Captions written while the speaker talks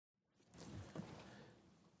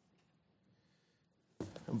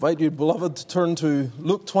I invite you, beloved, to turn to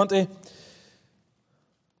Luke 20,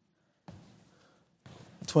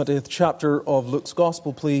 20th chapter of Luke's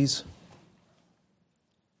Gospel, please.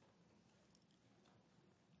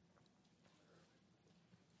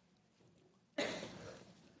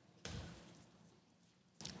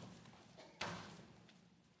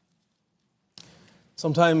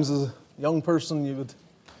 Sometimes as a young person you'd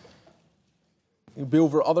be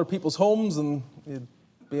over other people's homes and you'd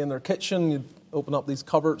be in their kitchen, you'd open up these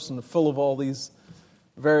cupboards and they're full of all these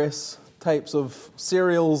various types of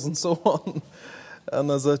cereals and so on. And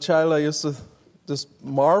as a child I used to just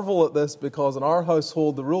marvel at this, because in our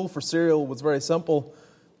household the rule for cereal was very simple: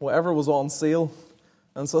 whatever was on sale.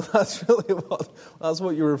 And so that's really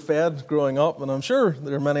what you were fed growing up, and I'm sure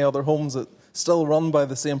there are many other homes that still run by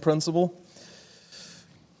the same principle.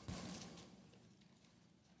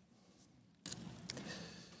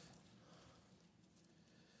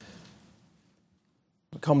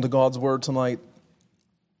 Come to God's Word tonight.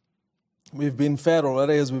 We've been fed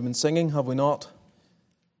already as we've been singing, have we not?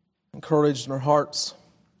 Encouraged in our hearts.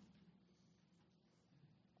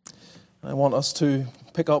 I want us to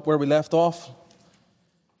pick up where we left off.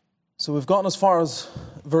 So we've gotten as far as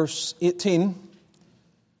verse 18,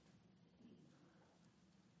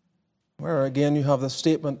 where again you have this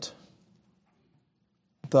statement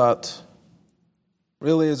that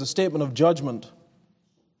really is a statement of judgment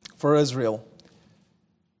for Israel.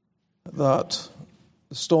 That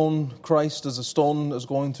the stone, Christ as a stone, is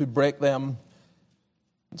going to break them,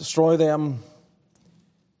 destroy them,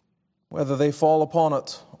 whether they fall upon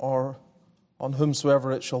it or on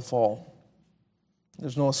whomsoever it shall fall.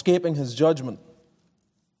 There's no escaping his judgment.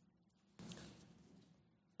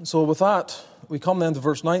 And so with that, we come then to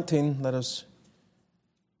verse 19, let us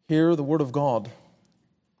hear the word of God.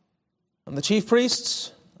 And the chief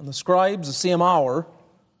priests and the scribes the same hour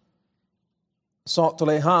sought to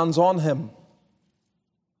lay hands on him.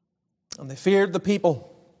 And they feared the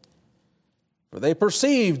people, for they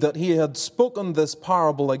perceived that he had spoken this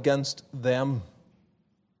parable against them.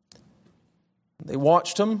 They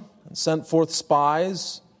watched him and sent forth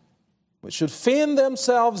spies, which should feign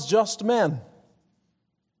themselves just men,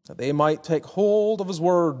 that they might take hold of his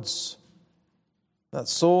words, that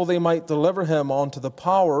so they might deliver him unto the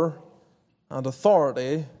power and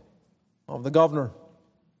authority of the governor.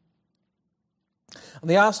 And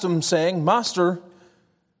they asked him, saying, Master,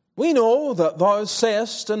 we know that thou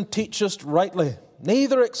sayest and teachest rightly,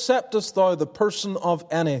 neither acceptest thou the person of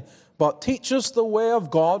any, but teachest the way of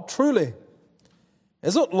God truly.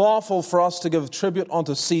 Is it lawful for us to give tribute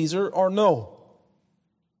unto Caesar, or no?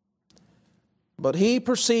 But he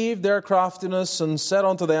perceived their craftiness, and said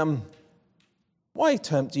unto them, Why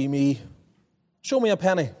tempt ye me? Show me a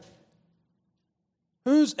penny.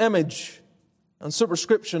 Whose image and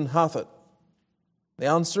superscription hath it? They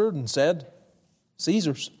answered and said,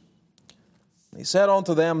 Caesar's. And he said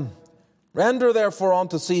unto them, Render therefore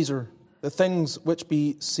unto Caesar the things which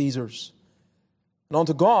be Caesar's, and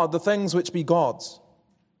unto God the things which be God's.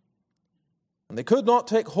 And they could not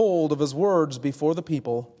take hold of his words before the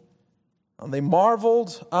people, and they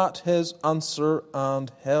marveled at his answer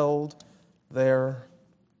and held their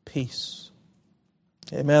peace.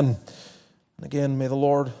 Amen. And again, may the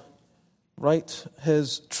Lord write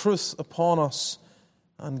his truth upon us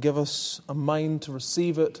and give us a mind to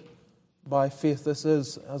receive it by faith. This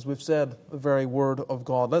is, as we've said, the very word of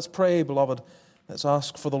God. Let's pray, beloved. Let's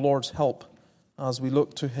ask for the Lord's help as we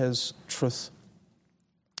look to his truth.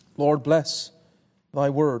 Lord, bless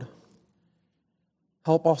thy word.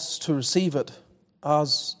 Help us to receive it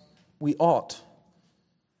as we ought.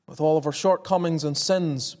 With all of our shortcomings and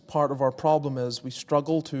sins, part of our problem is we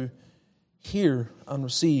struggle to hear and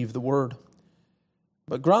receive the word.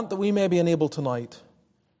 But grant that we may be enabled tonight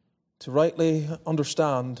to rightly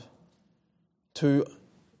understand, to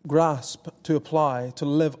grasp, to apply, to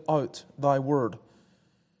live out thy word.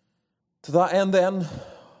 To that end then,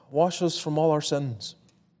 wash us from all our sins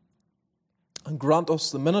and grant us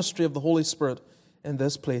the ministry of the Holy Spirit in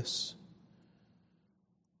this place.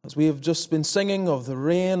 As we have just been singing of the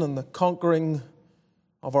reign and the conquering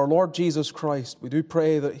of our Lord Jesus Christ, we do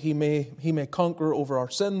pray that he may conquer over our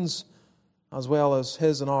sins as well as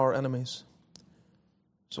his and our enemies.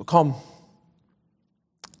 So come,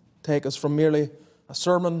 take us from merely a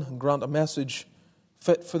sermon and grant a message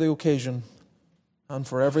fit for the occasion and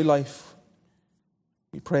for every life.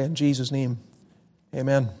 We pray in Jesus' name.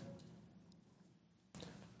 Amen.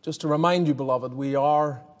 Just to remind you, beloved, we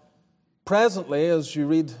are presently, as you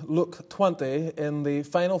read Luke 20, in the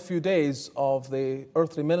final few days of the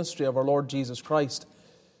earthly ministry of our Lord Jesus Christ.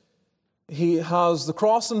 He has the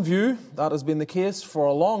cross in view. That has been the case for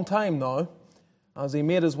a long time now. As he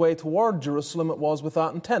made his way toward Jerusalem, it was with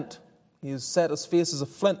that intent. He has set his face as a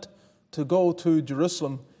flint to go to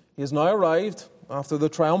Jerusalem. He has now arrived after the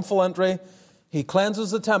triumphal entry. He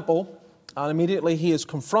cleanses the temple, and immediately he is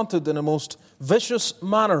confronted in a most vicious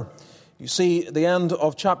manner. You see the end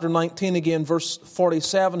of chapter 19 again, verse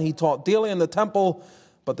 47. He taught daily in the temple,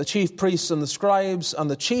 but the chief priests and the scribes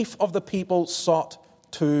and the chief of the people sought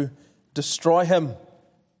to destroy him.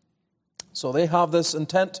 So they have this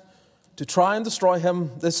intent to try and destroy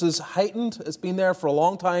him. This is heightened. It's been there for a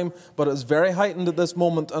long time, but it's very heightened at this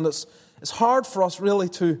moment. And it's hard for us really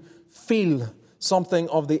to feel something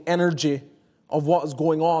of the energy of what is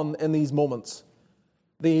going on in these moments.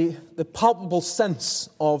 The palpable sense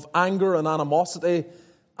of anger and animosity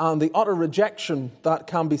and the utter rejection that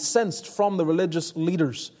can be sensed from the religious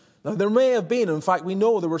leaders. Now, there may have been, in fact, we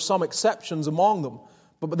know there were some exceptions among them,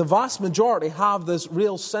 but the vast majority have this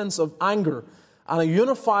real sense of anger and a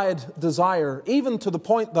unified desire, even to the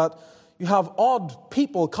point that you have odd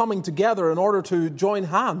people coming together in order to join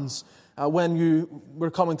hands. When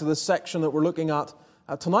we're coming to this section that we're looking at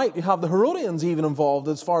tonight, you have the Herodians even involved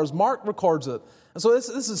as far as Mark records it. And so this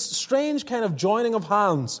is a strange kind of joining of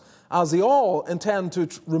hands as they all intend to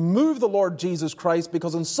remove the Lord Jesus Christ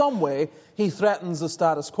because in some way he threatens the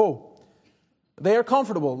status quo. They are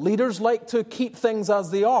comfortable. Leaders like to keep things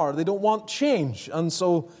as they are. They don't want change. And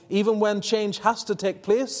so even when change has to take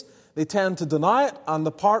place, they tend to deny it. And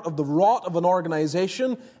the part of the rot of an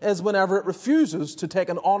organization is whenever it refuses to take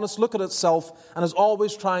an honest look at itself and is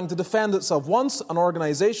always trying to defend itself. Once an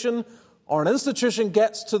organization or an institution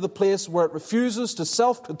gets to the place where it refuses to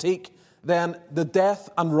self-critique, then the death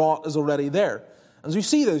and rot is already there. As you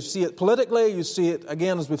see this, you see it politically, you see it,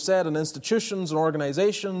 again, as we've said, in institutions and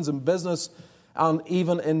organizations and business, and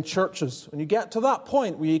even in churches. When you get to that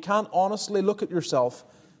point where you can't honestly look at yourself,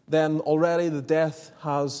 then already the death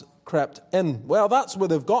has crept in. Well, that's where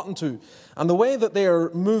they've gotten to. And the way that they are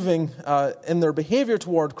moving in their behavior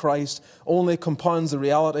toward Christ only compounds the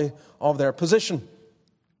reality of their position.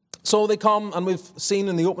 So they come, and we've seen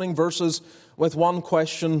in the opening verses with one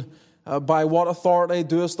question, by what authority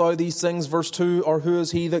doest thou these things? Verse 2, or who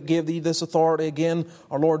is he that gave thee this authority? Again,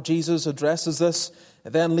 our Lord Jesus addresses this.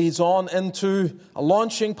 It then leads on into a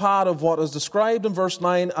launching pad of what is described in verse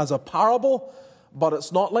 9 as a parable, but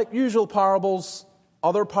it's not like usual parables.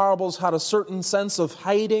 Other parables had a certain sense of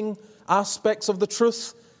hiding aspects of the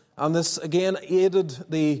truth, and this again aided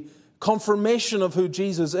the confirmation of who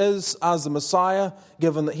Jesus is as the Messiah,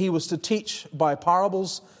 given that he was to teach by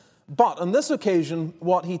parables. But on this occasion,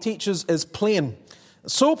 what he teaches is plain.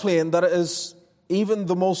 So plain that it is even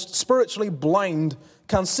the most spiritually blind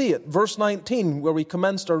can see it. Verse 19, where we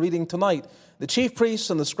commenced our reading tonight. The chief priests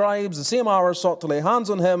and the scribes the same hour sought to lay hands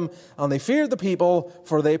on him, and they feared the people,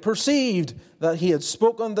 for they perceived that he had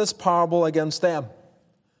spoken this parable against them.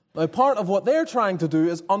 Now, part of what they're trying to do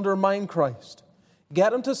is undermine Christ.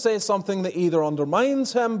 Get him to say something that either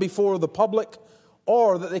undermines him before the public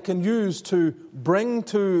or that they can use to bring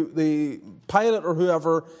to the Pilate or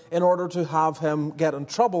whoever in order to have him get in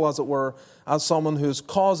trouble, as it were, as someone who's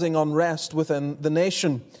causing unrest within the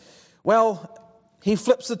nation. Well, he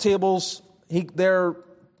flips the tables.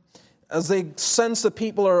 As they sense that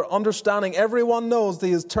people are understanding, everyone knows that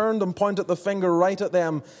he has turned and pointed the finger right at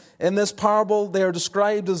them. In this parable, they are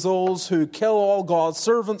described as those who kill all God's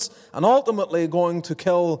servants and ultimately going to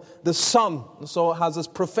kill the Son. And so it has this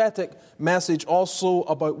prophetic message also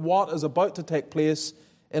about what is about to take place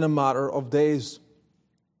in a matter of days.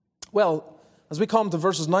 Well, as we come to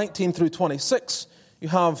verses 19 through 26, you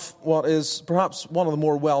have what is perhaps one of the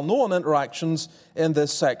more well-known interactions in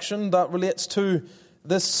this section that relates to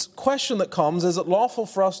this question that comes, is it lawful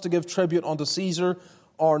for us to give tribute unto Caesar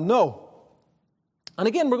or no? And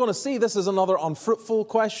again, we're going to see this is another unfruitful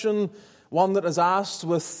question, one that is asked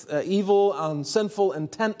with evil and sinful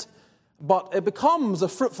intent, but it becomes a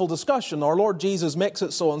fruitful discussion. Our Lord Jesus makes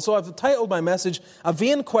it so. And so I've titled my message, A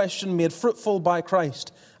Vain Question Made Fruitful by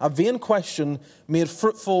Christ. A vain question made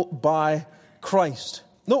fruitful by Christ.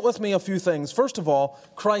 Note with me a few things. First of all,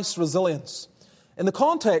 Christ's resilience. In the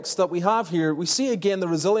context that we have here, we see again the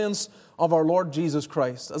resilience of our Lord Jesus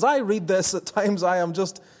Christ. As I read this, at times I am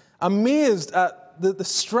just amazed at the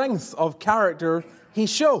strength of character he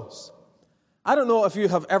shows. I don't know if you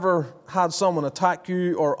have ever had someone attack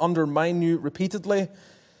you or undermine you repeatedly.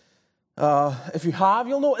 If you have,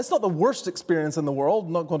 you'll know it's not the worst experience in the world.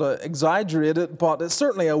 I'm not going to exaggerate it, but it's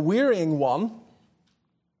certainly a wearying one.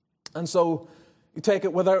 And so you take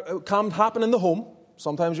it whether it can happen in the home.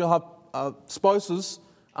 Sometimes you'll have spouses,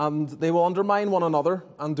 and they will undermine one another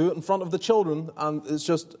and do it in front of the children. And it's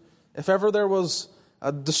just, if ever there was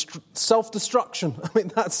self-destruction. I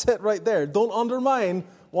mean, that's it right there. Don't undermine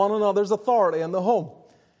one another's authority in the home.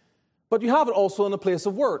 But you have it also in a place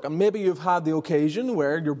of work. And maybe you've had the occasion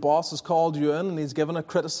where your boss has called you in and he's given a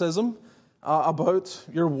criticism about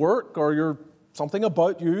your work or something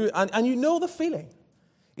about you, and you know the feeling.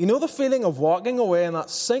 You know the feeling of walking away and that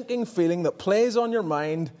sinking feeling that plays on your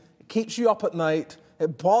mind, it keeps you up at night,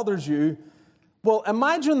 it bothers you. Well,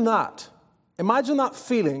 imagine that. Imagine that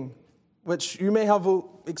feeling, which you may have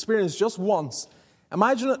experienced just once.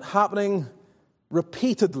 Imagine it happening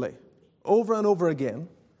repeatedly, over and over again,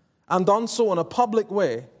 and done so in a public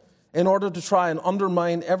way in order to try and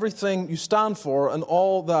undermine everything you stand for and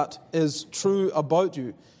all that is true about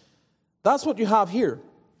you. That's what you have here.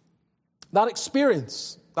 That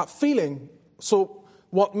experience, that feeling. So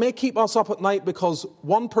what may keep us up at night because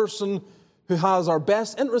one person who has our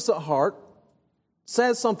best interests at heart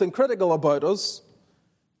says something critical about us,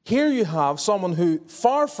 here you have someone who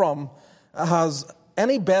far from has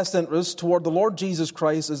any best interest toward the Lord Jesus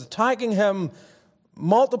Christ, is attacking him,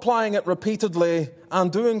 multiplying it repeatedly,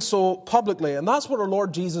 and doing so publicly. And that's what our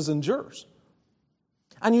Lord Jesus endures.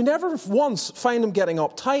 And you never once find him getting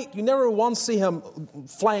uptight. You never once see him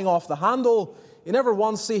flying off the handle. You never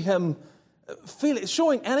once see him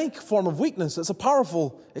showing any form of weakness. It's a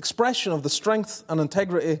powerful expression of the strength and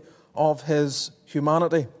integrity of his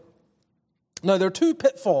humanity. Now, there are two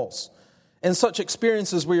pitfalls in such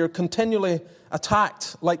experiences where you're continually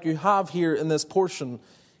attacked like you have here in this portion.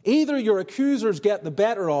 Either your accusers get the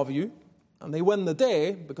better of you, and they win the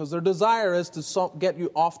day because their desire is to get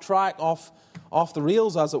you off track, off the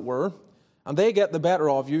rails, as it were, and they get the better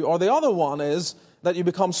of you. Or the other one is that you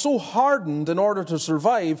become so hardened in order to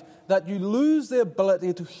survive that you lose the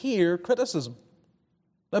ability to hear criticism.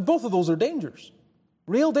 Now, both of those are dangers,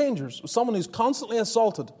 real dangers. Someone who's constantly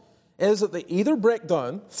assaulted is that they either break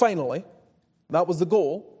down, finally, that was the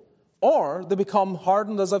goal, or they become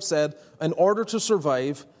hardened, as I've said, in order to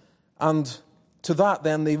survive, and to that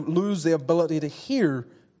then they lose the ability to hear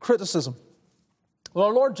criticism. Well,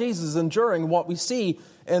 our Lord Jesus is enduring what we see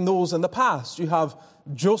in those in the past. You have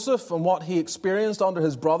Joseph and what he experienced under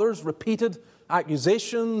his brothers, repeated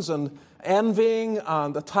accusations and envying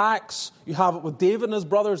and attacks. You have it with David and his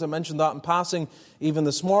brothers. I mentioned that in passing even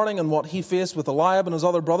this morning, and what he faced with Eliab and his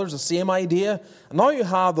other brothers, the same idea. And now you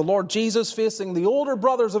have the Lord Jesus facing the older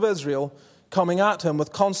brothers of Israel coming at him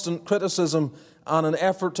with constant criticism and an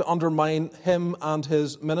effort to undermine him and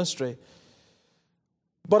his ministry.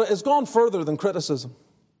 But it has gone further than criticism.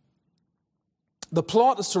 The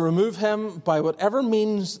plot is to remove him by whatever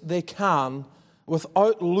means they can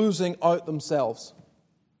without losing out themselves.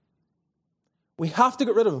 We have to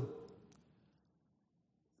get rid of him.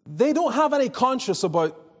 They don't have any conscience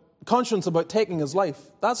about taking his life.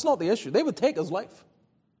 That's not the issue. They would take his life.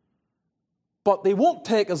 But they won't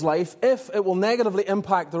take his life if it will negatively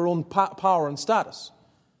impact their own power and status.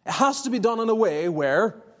 It has to be done in a way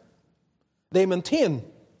where they maintain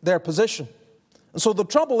their position. And so the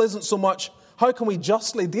trouble isn't so much, how can we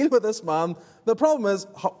justly deal with this man? The problem is,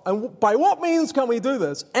 by what means can we do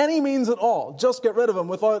this? Any means at all. Just get rid of him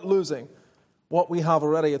without losing what we have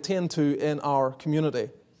already attained to in our community.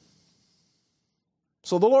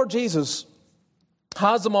 So the Lord Jesus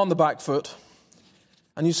has them on the back foot.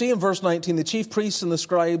 And you see in verse 19, the chief priests and the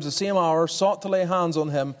scribes, the same hour, sought to lay hands on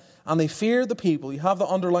him, and they feared the people. You have that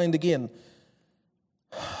underlined again.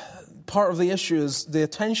 Part of the issue is the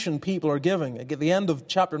attention people are giving. At the end of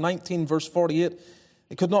chapter 19, verse 48,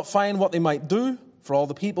 they could not find what they might do, for all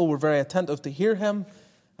the people were very attentive to hear him.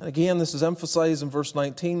 And again, this is emphasized in verse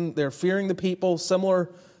 19. They're fearing the people,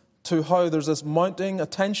 similar to how there's this mounting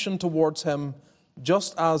attention towards him,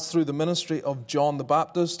 just as through the ministry of John the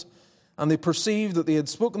Baptist. And they perceived that they had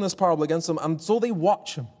spoken this parable against him, and so they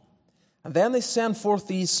watch him. And then they send forth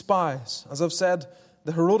these spies. As I've said,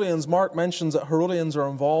 the Herodians, Mark mentions that Herodians are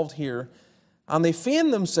involved here. And they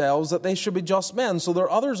feign themselves that they should be just men. So there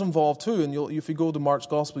are others involved too. And if you go to Mark's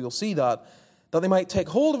Gospel, you'll see that they might take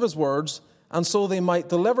hold of his words, and so they might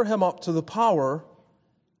deliver him up to the power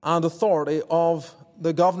and authority of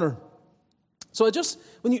the governor. So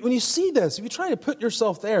when you see this, if you try to put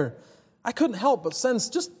yourself there, I couldn't help but sense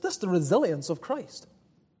just the resilience of Christ.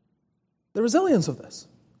 The resilience of this.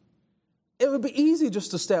 It would be easy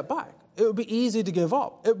just to step back. It would be easy to give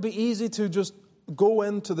up. It would be easy to just go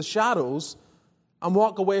into the shadows and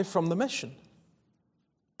walk away from the mission.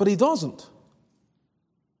 But he doesn't.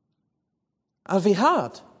 And if he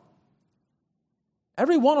had,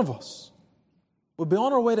 every one of us would be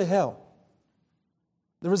on our way to hell.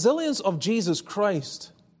 The resilience of Jesus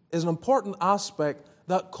Christ is an important aspect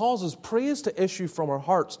that causes praise to issue from our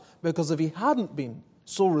hearts, because if he hadn't been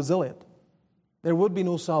so resilient, there would be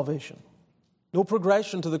no salvation, no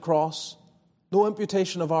progression to the cross, no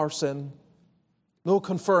imputation of our sin, no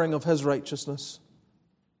conferring of His righteousness,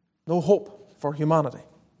 no hope for humanity.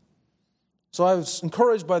 So I was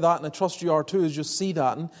encouraged by that, and I trust you are too, as you see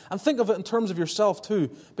that. And think of it in terms of yourself too,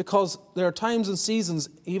 because there are times and seasons,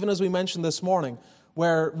 even as we mentioned this morning,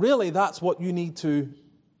 where really that's what you need to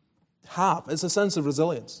have. It's a sense of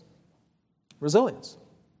resilience. Resilience.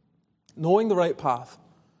 Knowing the right path.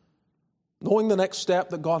 Knowing the next step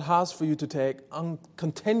that God has for you to take, and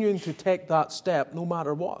continuing to take that step no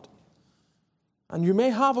matter what. And you may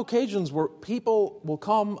have occasions where people will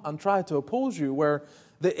come and try to oppose you, where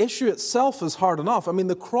the issue itself is hard enough. I mean,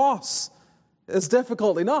 the cross is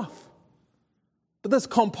difficult enough. But this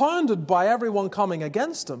compounded by everyone coming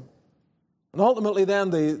against Him. And ultimately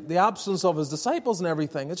then the absence of His disciples and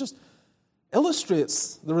everything, it just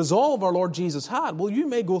illustrates the resolve our Lord Jesus had. Well, you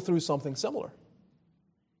may go through something similar.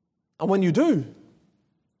 And when you do,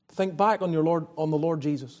 think back on the Lord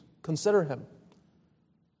Jesus. Consider Him.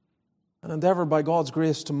 And endeavor by God's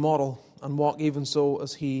grace to model and walk even so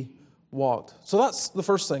as He walked. So that's the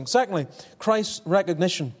first thing. Secondly, Christ's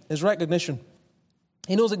recognition, His recognition.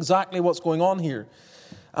 He knows exactly what's going on here.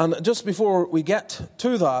 And just before we get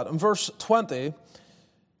to that, in verse 20,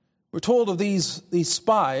 we're told of these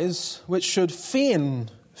spies which should feign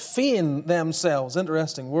themselves.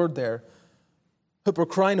 Interesting word there.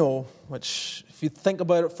 Hypocrino, which if you think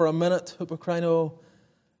about it for a minute, hypocrino,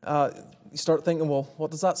 you start thinking, well,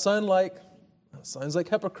 what does that sound like? It sounds like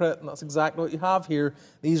hypocrite, and that's exactly what you have here.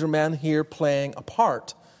 These are men here playing a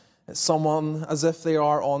part. It's someone as if they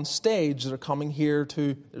are on stage. They're coming here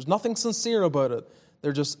to, there's nothing sincere about it.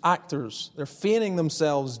 They're just actors. They're feigning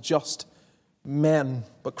themselves just men.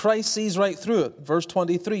 But Christ sees right through it. Verse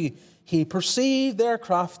 23, He perceived their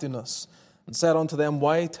craftiness and said unto them,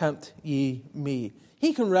 Why tempt ye me?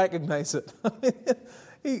 He can recognize it.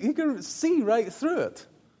 He can see right through it.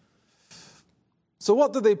 So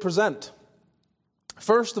what do they present?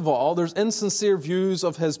 First of all, there's insincere views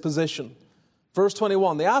of His position. Verse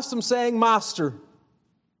 21, they asked Him saying, Master.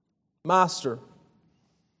 Master.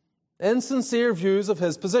 Insincere views of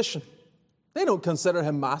His position. They don't consider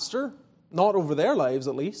Him Master, not over their lives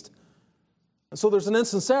at least. And so there's an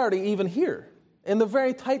insincerity even here, in the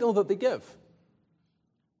very title that they give.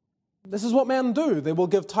 This is what men do. They will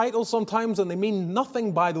give titles sometimes and they mean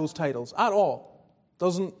nothing by those titles at all.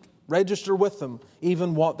 Doesn't register with them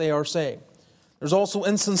even what they are saying. There's also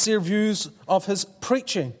insincere views of His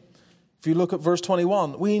preaching. If you look at verse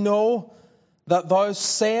 21, we know that thou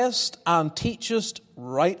sayest and teachest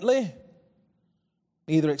rightly,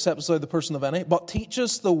 neither acceptest thou the person of any, but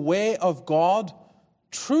teachest the way of God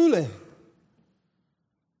truly.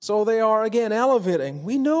 So they are again elevating.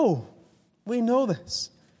 We know this.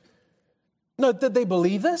 Now, did they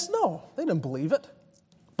believe this? No, they didn't believe it.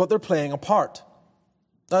 But they're playing a part.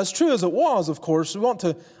 Now, as true as it was, of course, we want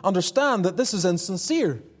to understand that this is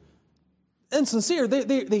insincere. Insincere.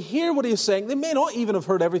 They hear what He's saying. They may not even have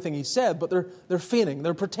heard everything He said, but they're feigning,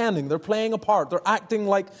 they're pretending, they're playing a part. They're acting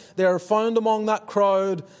like they are found among that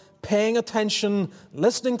crowd, paying attention,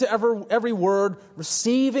 listening to every word,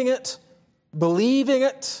 receiving it, believing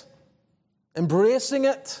it, embracing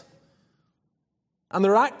it. And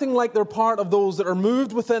they're acting like they're part of those that are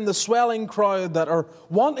moved within the swelling crowd that are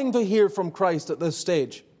wanting to hear from Christ at this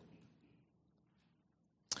stage.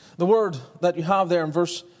 The word that you have there in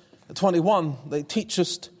verse 21, they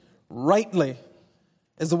teachest rightly,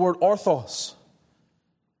 is the word orthos.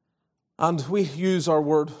 And we use our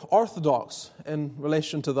word orthodox in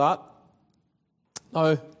relation to that.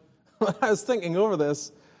 Now, when I was thinking over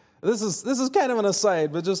this is kind of an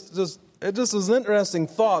aside, but it just was an interesting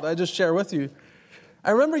thought I just share with you. I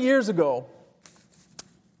remember years ago,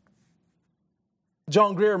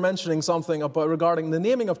 John Greer mentioning something regarding the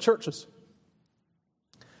naming of churches.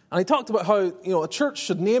 And he talked about how, a church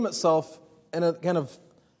should name itself in a kind of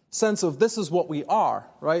sense of this is what we are,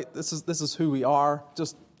 right? This is who we are,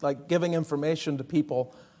 just like giving information to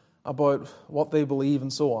people about what they believe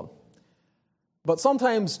and so on. But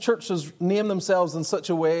sometimes churches name themselves in such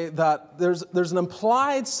a way that there's an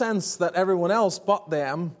implied sense that everyone else but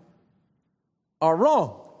them are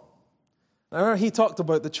wrong. I remember he talked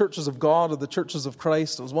about the churches of God or the churches of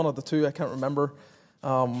Christ. It was one of the two, I can't remember.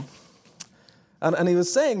 And he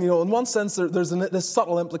was saying, in one sense, there's this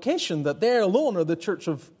subtle implication that they alone are the church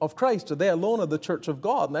of Christ, or they alone are the church of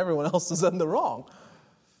God, and everyone else is in the wrong.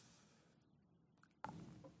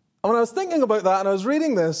 And when I was thinking about that and I was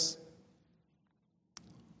reading this,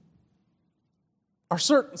 our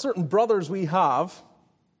certain brothers we have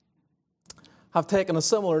taken a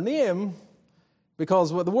similar name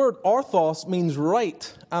Because the word orthos means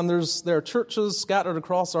right, and there are churches scattered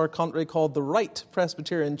across our country called the Right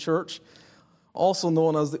Presbyterian Church, also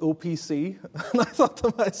known as the OPC. And I thought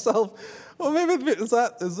to myself, well, maybe is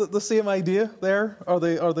it the same idea there? Are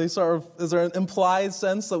they sort of, is there an implied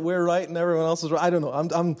sense that we're right and everyone else is right? I don't know.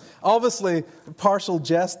 I'm obviously partial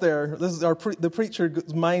jest there. This is the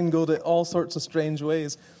preacher's mind go to all sorts of strange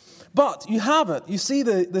ways. But you have it. You see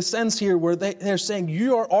the sense here where they're saying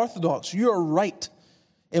you are orthodox, you are right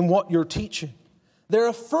in what you're teaching. They're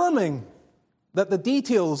affirming that the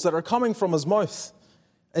details that are coming from his mouth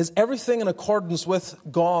is everything in accordance with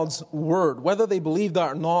God's word. Whether they believe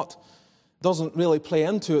that or not doesn't really play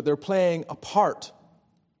into it. They're playing a part.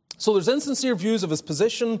 So there's insincere views of his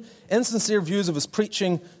position, insincere views of his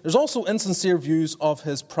preaching. There's also insincere views of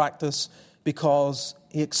his practice, because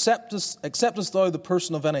he acceptest thou the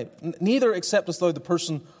person of any. Neither acceptest thou the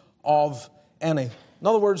person of any. In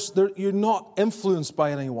other words, you're not influenced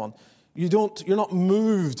by anyone. You're not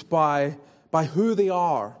moved by who they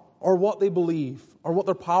are or what they believe or what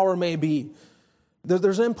their power may be.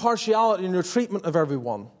 There's impartiality in your treatment of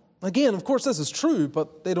everyone. Again, of course, this is true,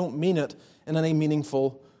 but they don't mean it in any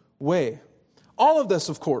meaningful way. All of this,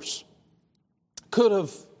 of course, could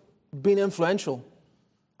have been influential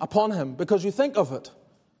upon him, because you think of it.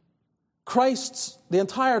 The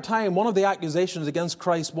entire time, one of the accusations against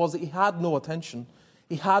Christ was that he had no attention.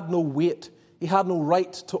 He had no weight. He had no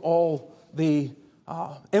right to all the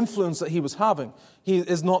influence that he was having.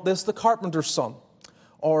 Is not this the carpenter's son?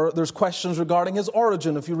 Or there's questions regarding his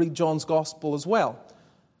origin if you read John's gospel as well.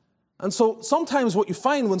 And so sometimes what you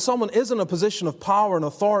find when someone is in a position of power and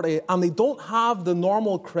authority and they don't have the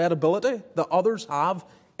normal credibility that others have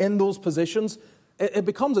in those positions, it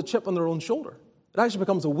becomes a chip on their own shoulder. It actually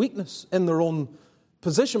becomes a weakness in their own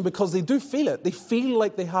position, because they do feel it. They feel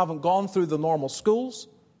like they haven't gone through the normal schools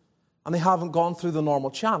and they haven't gone through the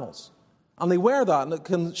normal channels. And they wear that, and it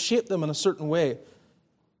can shape them in a certain way.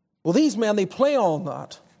 Well, these men, they play on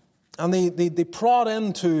that, and they prod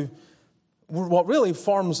into what really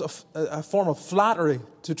forms a form of flattery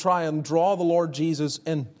to try and draw the Lord Jesus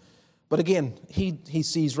in. But again, he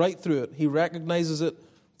sees right through it. He recognizes it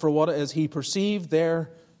for what it is. He perceived their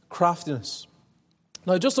craftiness.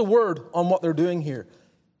 Now, just a word on what they're doing here.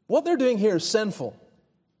 What they're doing here is sinful.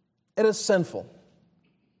 It is sinful.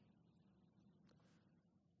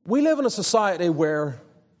 We live in a society where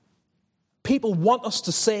people want us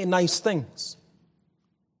to say nice things,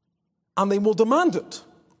 and they will demand it,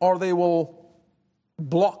 or they will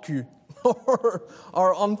block you, or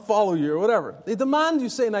unfollow you, or whatever. They demand you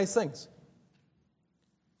say nice things.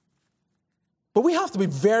 But we have to be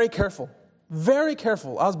very careful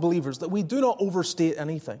as believers, that we do not overstate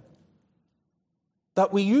anything.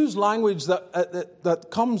 That we use language that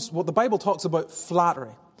comes, what the Bible talks about,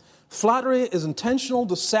 flattery. Flattery is intentional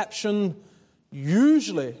deception,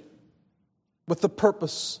 usually with the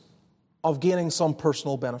purpose of gaining some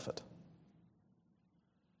personal benefit.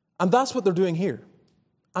 And that's what they're doing here.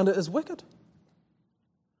 And it is wicked.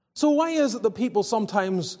 So why is it that people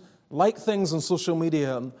sometimes like things on social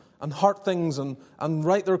media and heart things and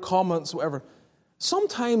write their comments, whatever?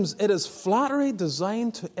 Sometimes it is flattery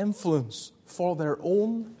designed to influence for their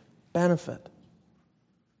own benefit.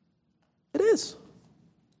 It is.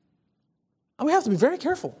 And we have to be very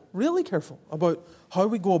careful, really careful, about how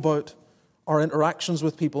we go about our interactions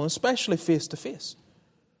with people, and especially face to face.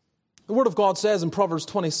 The Word of God says in Proverbs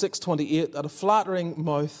 26:28 that a flattering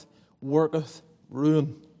mouth worketh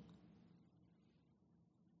ruin.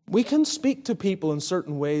 We can speak to people in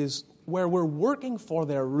certain ways where we're working for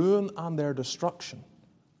their ruin and their destruction.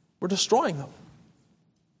 We're destroying them.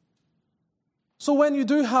 So when you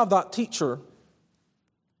do have that teacher,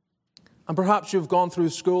 and perhaps you've gone through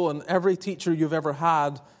school and every teacher you've ever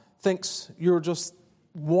had thinks you're just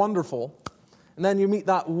wonderful, and then you meet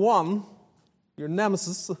that one, your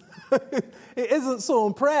nemesis, he isn't so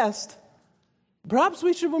impressed, perhaps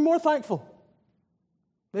we should be more thankful.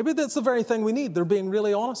 Maybe that's the very thing we need. They're being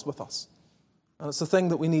really honest with us. And it's the thing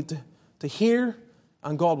that we need to hear,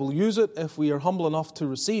 and God will use it if we are humble enough to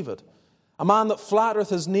receive it. A man that flattereth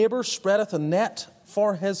his neighbor spreadeth a net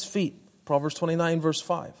for his feet. Proverbs 29, verse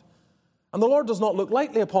 5. And the Lord does not look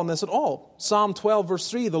lightly upon this at all. Psalm 12, verse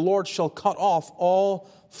 3, the Lord shall cut off all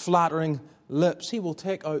flattering lips. He will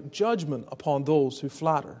take out judgment upon those who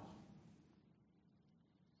flatter.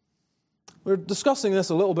 We were discussing this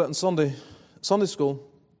a little bit in Sunday school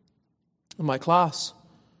in my class.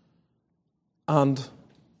 And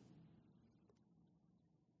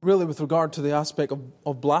really with regard to the aspect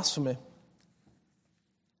of blasphemy.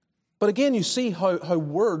 But again, you see how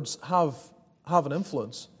words have an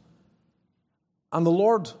influence. And the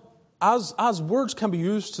Lord as words can be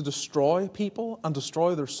used to destroy people and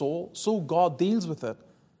destroy their soul, so God deals with it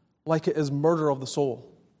like it is murder of the soul.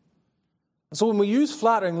 And so when we use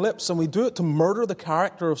flattering lips and we do it to murder the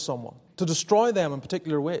character of someone, to destroy them in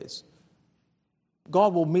particular ways,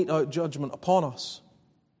 God will mete out judgment upon us.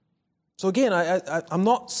 So again, I'm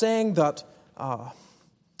not saying that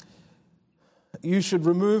you should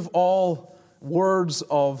remove all words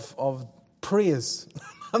of praise.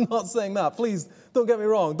 I'm not saying that. Please, don't get me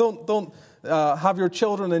wrong. Don't have your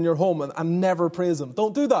children in your home and never praise them.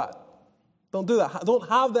 Don't do that. Don't do that. Don't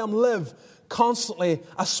have them live constantly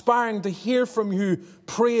aspiring to hear from you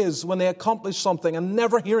praise when they accomplish something and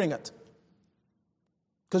never hearing it.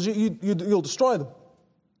 Because you'll destroy them.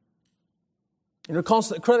 And you're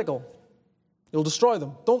constantly critical. You'll destroy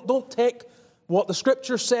them. Don't take what the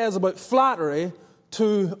Scripture says about flattery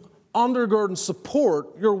to undergird and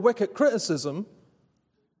support your wicked criticism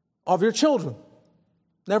of your children.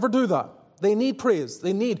 Never do that. They need praise.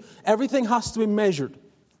 Everything has to be measured.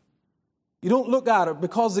 You don't look at it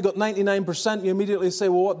because they got 99%, you immediately say,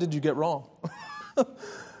 well, what did you get wrong?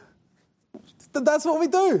 That's what we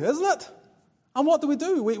do, isn't it? And what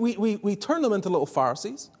do? We turn them into little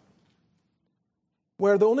Pharisees,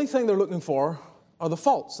 where the only thing they're looking for are the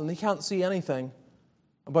faults, and they can't see anything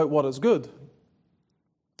about what is good.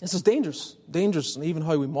 This is dangerous, and even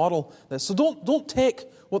how we model this. So don't take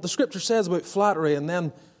what the Scripture says about flattery and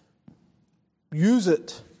then use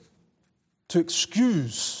it to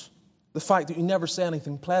excuse the fact that you never say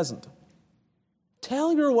anything pleasant.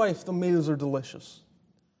 Tell your wife the meals are delicious.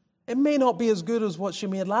 It may not be as good as what she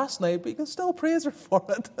made last night, but you can still praise her for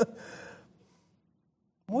it.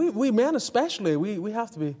 We men especially, we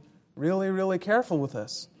have to be really, really careful with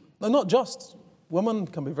this. Now, not just. Women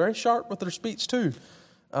can be very sharp with their speech too.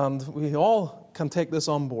 And we all can take this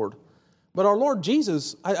on board. But our Lord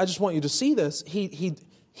Jesus, I just want you to see this. He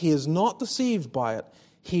is not deceived by it.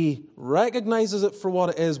 He recognizes it for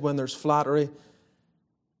what it is when there's flattery,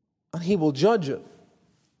 and He will judge it.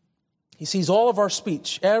 He sees all of our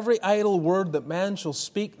speech. Every idle word that man shall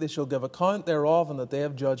speak, they shall give account thereof in the day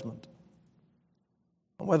of judgment.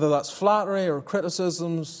 And whether that's flattery or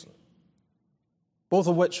criticisms, both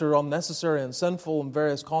of which are unnecessary and sinful in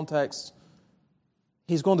various contexts,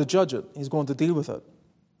 He's going to judge it. He's going to deal with it.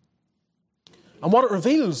 And what it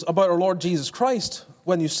reveals about our Lord Jesus Christ,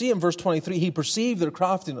 when you see in verse 23, He perceived their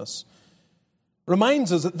craftiness,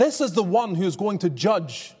 reminds us that this is the one who is going to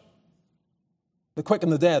judge the quick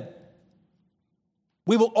and the dead.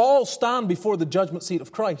 We will all stand before the judgment seat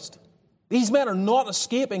of Christ. These men are not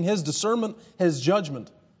escaping His discernment, His judgment.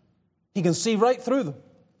 He can see right through them.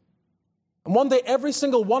 And one day every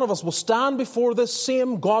single one of us will stand before this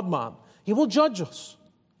same God-man. He will judge us.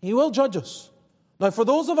 He will judge us. Now, for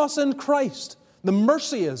those of us in Christ, the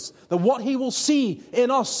mercy is that what He will see in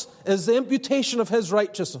us is the imputation of His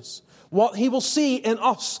righteousness. What He will see in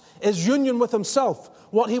us is union with Himself.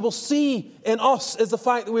 What He will see in us is the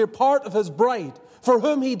fact that we are part of His bride, for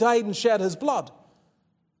whom He died and shed His blood.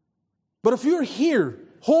 But if you're here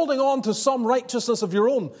holding on to some righteousness of your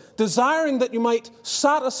own, desiring that you might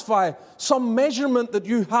satisfy some measurement that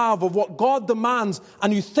you have of what God demands,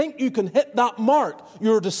 and you think you can hit that mark,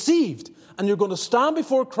 you're deceived. And you're going to stand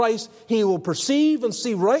before Christ. He will perceive and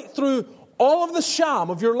see right through all of the sham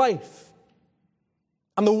of your life.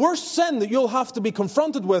 And the worst sin that you'll have to be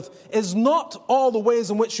confronted with is not all the ways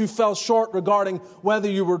in which you fell short regarding whether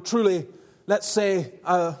you were truly, let's say,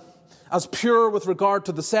 as pure with regard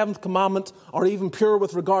to the seventh commandment, or even pure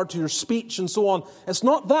with regard to your speech and so on. It's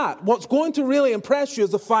not that. What's going to really impress you is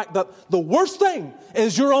the fact that the worst thing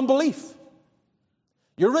is your unbelief.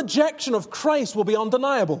 Your rejection of Christ will be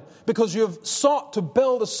undeniable because you have sought to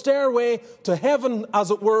build a stairway to heaven,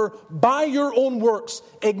 as it were, by your own works,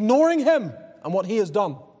 ignoring Him and what He has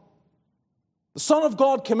done. The Son of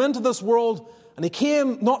God came into this world, and He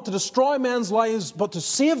came not to destroy men's lives, but to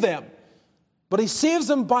save them. But He saves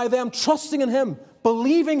them by them trusting in Him,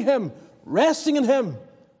 believing Him, resting in Him,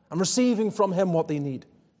 and receiving from Him what they need.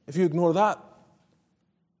 If you ignore that,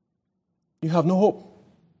 you have no hope.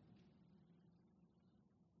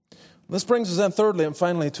 This brings us then thirdly and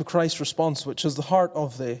finally to Christ's response, which is the heart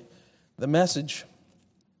of the message.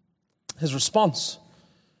 His response.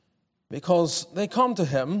 Because they come to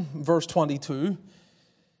Him, verse 22,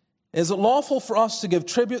 is it lawful for us to give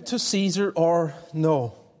tribute to Caesar or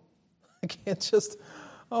no? Again,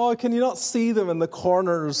 can you not see them in the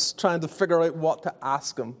corners trying to figure out what to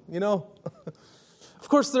ask Him? You know? Of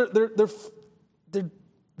course, they're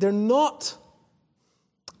not.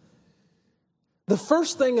 The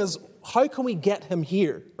first thing is, how can we get Him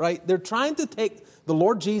here, right? They're trying to take the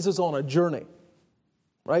Lord Jesus on a journey,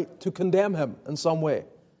 right? To condemn Him in some way.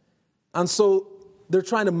 And so they're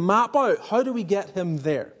trying to map out, how do we get him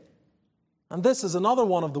there? And this is another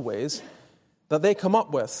one of the ways that they come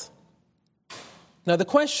up with. Now, the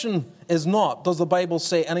question is not, does the Bible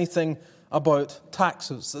say anything about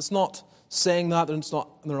taxes? It's not saying that, and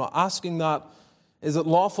they're not asking that. Is it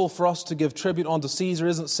lawful for us to give tribute unto Caesar?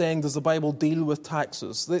 Isn't saying, does the Bible deal with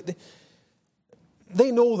taxes?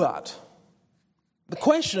 They know that. The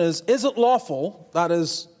question is it lawful, that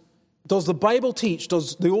is, does the Bible teach,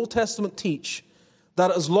 does the Old Testament teach,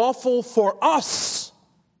 that it is lawful for us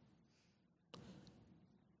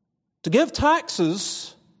to give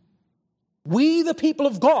taxes, we the people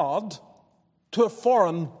of God, to a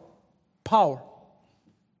foreign power?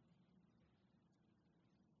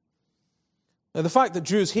 Now, the fact that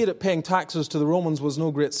Jews hated paying taxes to the Romans was no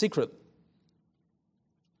great secret.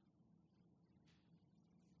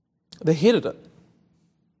 They hated it.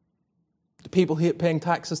 Do people hate paying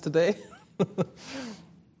taxes today?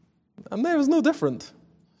 And there was no different.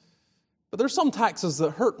 But there's some taxes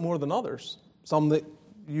that hurt more than others. Some that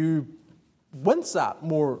you wince at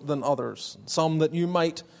more than others. Some that you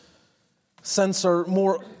might sense are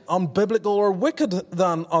more unbiblical or wicked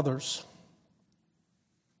than others.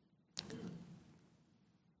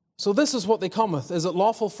 So this is what they come with. Is it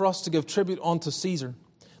lawful for us to give tribute unto Caesar?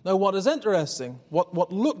 Now, what is interesting,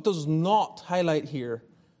 what Luke does not highlight here,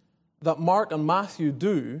 that Mark and Matthew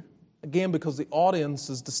do, again because the audience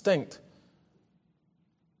is distinct.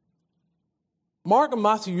 Mark and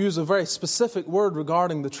Matthew use a very specific word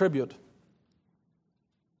regarding the tribute.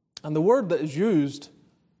 And the word that is used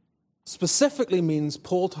specifically means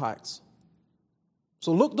poll tax.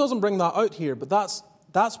 So Luke doesn't bring that out here, but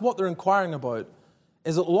that's what they're inquiring about.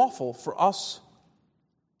 Is it lawful for us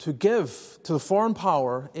to give to the foreign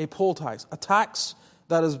power a poll tax, a tax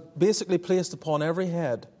that is basically placed upon every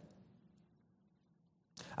head?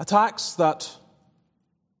 A tax that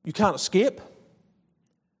you can't escape,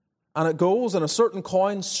 and it goes in a certain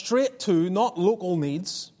coin straight to not local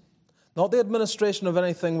needs, not the administration of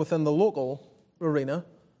anything within the local arena,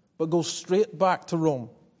 but goes straight back to Rome.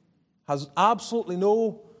 Has absolutely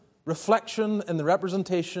no reflection in the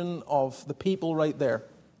representation of the people right there.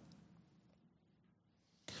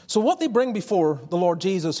 So what they bring before the Lord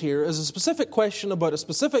Jesus here is a specific question about a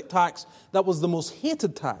specific tax that was the most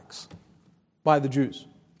hated tax by the Jews.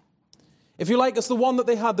 If you like, it's the one that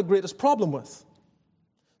they had the greatest problem with.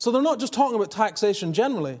 So they're not just talking about taxation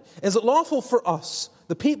generally. Is it lawful for us,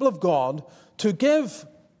 the people of God, to give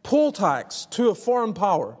poll tax to a foreign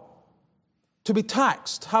power, to be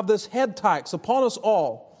taxed, have this head tax upon us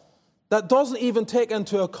all, that doesn't even take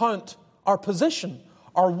into account our position,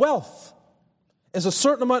 our wealth, is a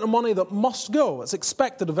certain amount of money that must go. It's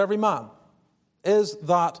expected of every man. Is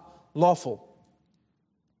that lawful?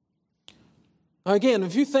 Now again,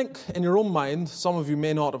 if you think in your own mind, some of you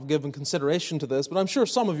may not have given consideration to this, but I'm sure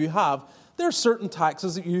some of you have, there are certain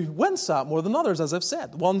taxes that you wince at more than others, as I've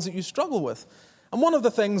said, ones that you struggle with. And one of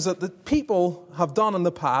the things that the people have done in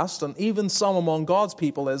the past, and even some among God's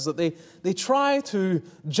people, is that they try to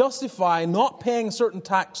justify not paying certain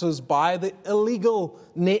taxes by the illegal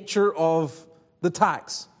nature of the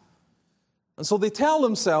tax. And so they tell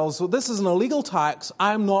themselves, well, this is an illegal tax,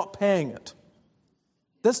 I'm not paying it.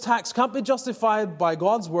 This tax can't be justified by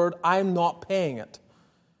God's word, I'm not paying it.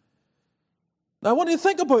 Now, what do you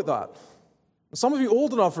think about that? Some of you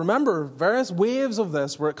old enough remember various waves of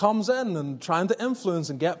this where it comes in and trying to influence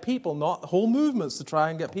and get people, not whole movements to try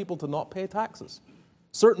and get people to not pay taxes,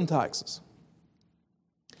 certain taxes.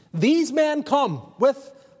 These men come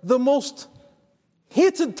with the most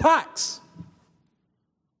hated tax.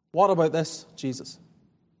 What about this, Jesus?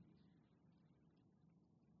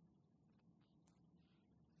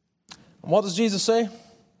 And what does Jesus say?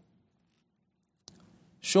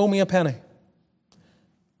 Show me a penny,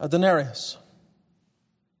 a denarius.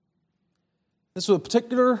 This was a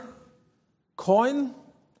particular coin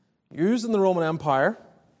used in the Roman Empire,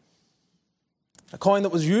 a coin that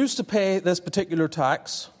was used to pay this particular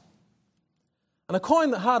tax, and a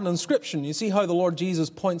coin that had an inscription. You see how the Lord Jesus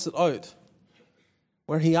points it out,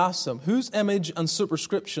 where he asks them, whose image and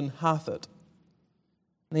superscription hath it?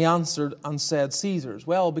 And he answered and said, Caesar's.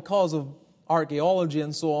 Well, because of archaeology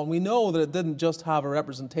and so on, we know that it didn't just have a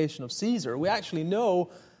representation of Caesar. We actually know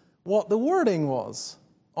what the wording was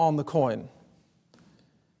on the coin.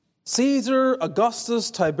 Caesar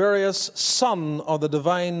Augustus Tiberius, son of the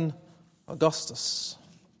divine Augustus.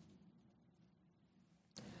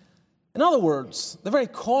 In other words, the very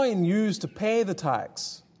coin used to pay the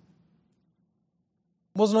tax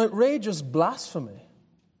was an outrageous blasphemy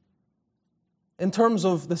in terms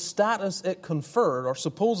of the status it conferred or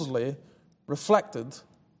supposedly reflected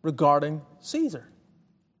regarding Caesar.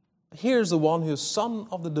 Here's the one who is Son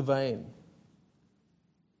of the Divine.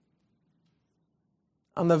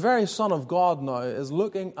 And the very Son of God now is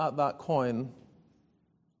looking at that coin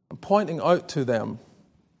and pointing out to them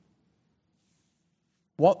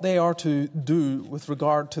what they are to do with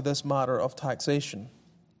regard to this matter of taxation.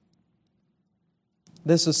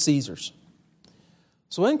 This is Caesar's.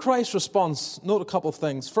 So in Christ's response, note a couple of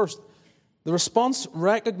things. First, the response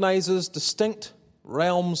recognizes distinct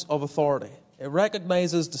realms of authority. It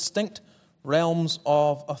recognizes distinct realms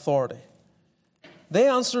of authority. They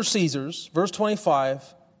answer Caesar's. Verse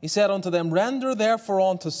 25, he said unto them, Render therefore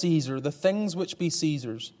unto Caesar the things which be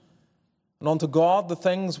Caesar's, and unto God the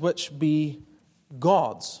things which be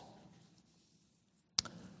God's.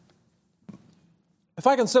 If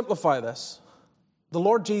I can simplify this, the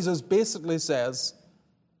Lord Jesus basically says,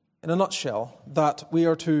 in a nutshell, that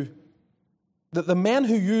that the men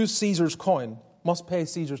who use Caesar's coin must pay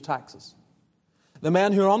Caesar's taxes. The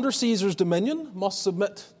men who are under Caesar's dominion must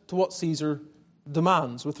submit to what Caesar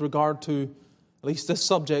demands with regard to at least this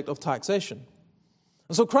subject of taxation.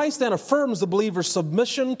 And so Christ then affirms the believer's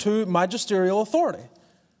submission to magisterial authority.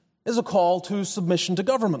 It is a call to submission to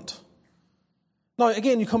government. Now,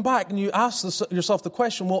 again, you come back and you ask yourself the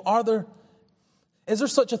question, well, is there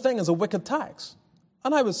such a thing as a wicked tax?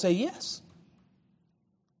 And I would say yes.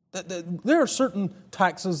 There are certain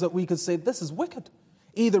taxes that we could say this is wicked,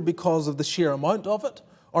 either because of the sheer amount of it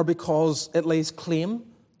or because it lays claim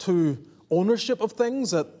to ownership of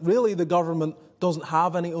things that really the government doesn't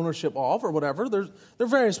have any ownership of or whatever. There are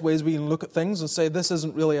various ways we can look at things and say this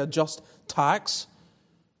isn't really a just tax.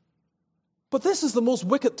 But this is the most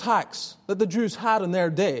wicked tax that the Jews had in their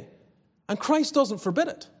day, and Christ doesn't forbid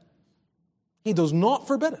it. He does not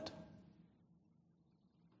forbid it.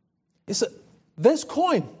 He said, this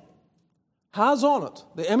coin has on it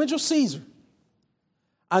the image of Caesar,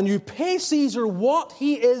 and you pay Caesar what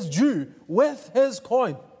he is due with his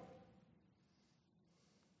coin.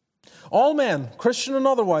 All men, Christian and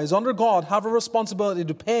otherwise, under God, have a responsibility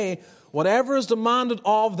to pay whatever is demanded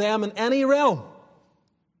of them in any realm.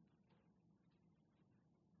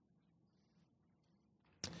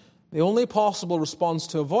 The only possible response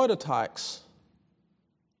to avoid a tax,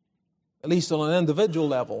 at least on an individual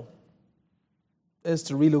level, is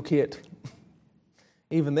to relocate.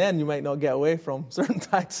 Even then, you might not get away from certain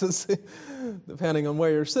taxes, depending on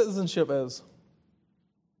where your citizenship is.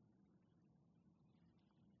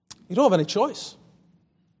 You don't have any choice.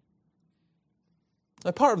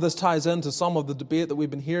 Now, part of this ties into some of the debate that we've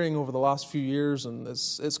been hearing over the last few years, and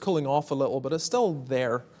it's cooling off a little, but it's still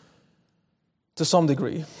there to some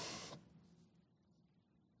degree.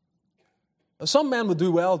 Some men would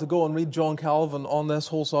do well to go and read John Calvin on this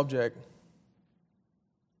whole subject.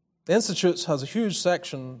 The Institutes has a huge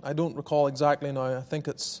section, I don't recall exactly now, I think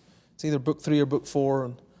it's either book 3 or book 4,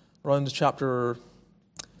 and around the chapter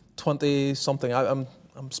 20-something. I'm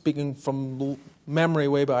speaking from memory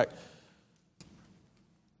way back.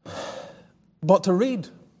 But to read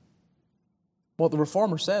what the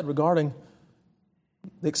Reformer said regarding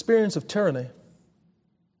the experience of tyranny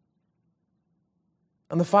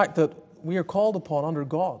and the fact that we are called upon under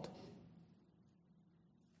God,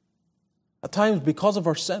 at times because of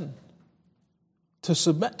our sin, to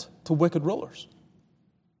submit to wicked rulers.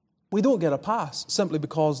 We don't get a pass simply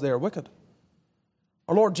because they are wicked.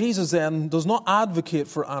 Our Lord Jesus then does not advocate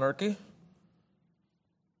for anarchy.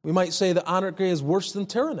 We might say that anarchy is worse than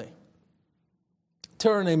tyranny.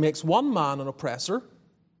 Tyranny makes one man an oppressor,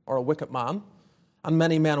 or a wicked man, and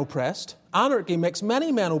many men oppressed. Anarchy makes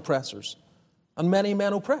many men oppressors, and many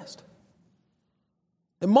men oppressed.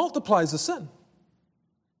 It multiplies the sin.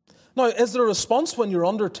 Now, is there a response when you're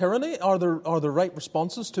under tyranny? Are there right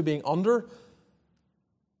responses to being under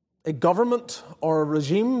a government or a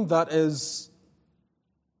regime that is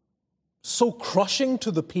so crushing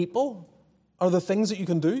to the people? Are there things that you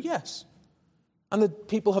can do? Yes. And the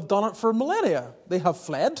people have done it for millennia. They have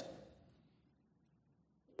fled.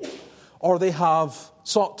 Or they have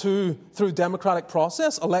sought to, through democratic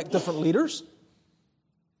process, elect different leaders.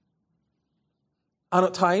 And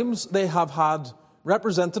at times they have had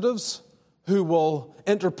representatives who will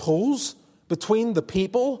interpose between the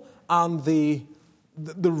people and the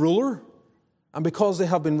ruler. And because they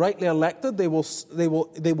have been rightly elected, they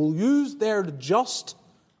will use their just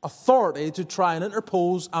authority to try and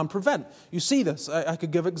interpose and prevent. You see this. I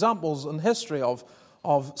could give examples in history of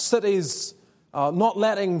cities not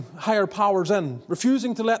letting higher powers in,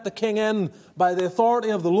 refusing to let the king in by the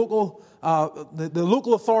authority of the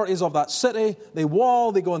local authorities of that city. They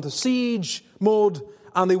wall, they go into siege mode,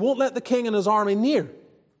 and they won't let the king and his army near.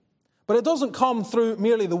 But it doesn't come through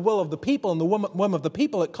merely the will of the people and the whim of the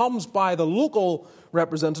people. It comes by the local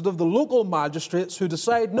representative, the local magistrates who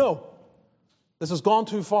decide, no, this has gone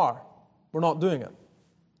too far. We're not doing it.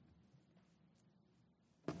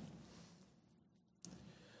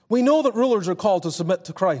 We know that rulers are called to submit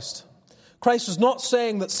to Christ. Christ is not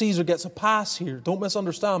saying that Caesar gets a pass here. Don't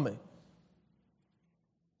misunderstand me.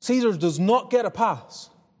 Caesar does not get a pass.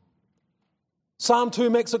 Psalm 2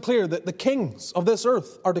 makes it clear that the kings of this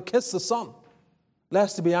earth are to kiss the Son,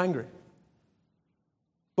 lest he be angry.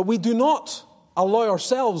 But we do not allow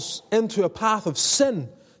ourselves into a path of sin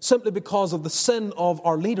simply because of the sin of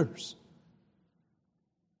our leaders.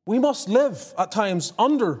 We must live at times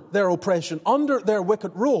under their oppression, under their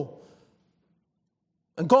wicked rule.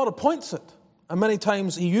 And God appoints it, and many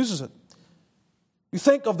times He uses it. You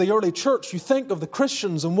think of the early church, you think of the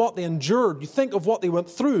Christians and what they endured, you think of what they went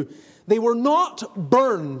through. They were not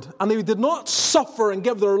burned and they did not suffer and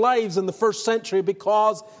give their lives in the first century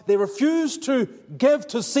because they refused to give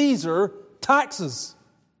to Caesar taxes.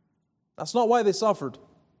 That's not why they suffered.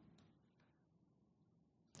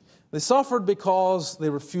 They suffered because they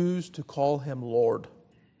refused to call Him Lord.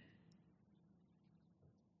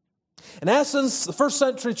 In essence, the first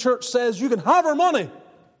century church says, you can have our money.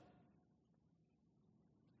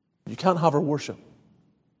 You can't have our worship.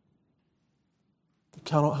 You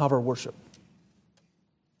cannot have our worship.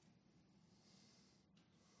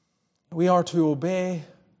 We are to obey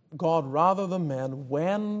God rather than men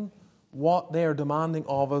when what they are demanding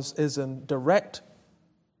of us is in direct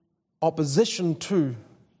opposition to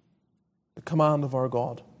the command of our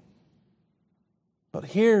God. But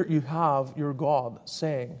here you have your God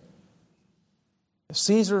saying, if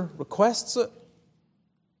Caesar requests it,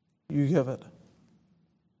 you give it.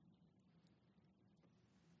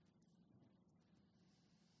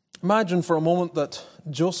 Imagine for a moment that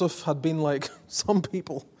Joseph had been like some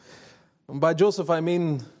people. And by Joseph I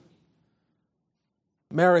mean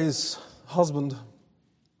Mary's husband.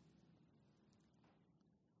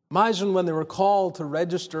 Imagine when they were called to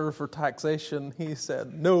register for taxation, he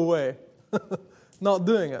said, no way, not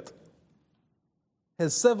doing it.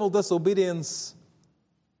 His civil disobedience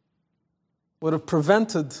would have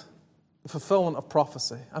prevented the fulfillment of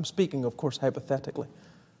prophecy. I'm speaking, of course, hypothetically.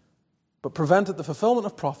 But prevented the fulfillment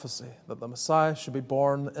of prophecy that the Messiah should be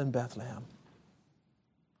born in Bethlehem.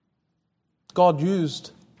 God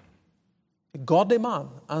used a godly man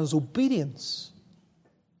and his obedience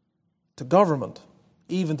to government,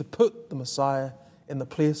 even to put the Messiah in the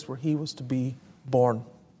place where he was to be born.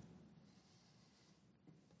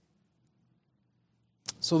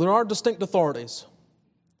 So there are distinct authorities,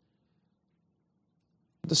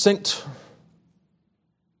 distinct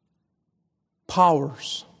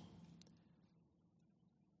powers.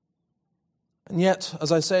 And yet,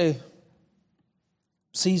 as I say,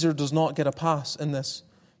 Caesar does not get a pass in this.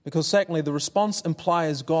 Because secondly, the response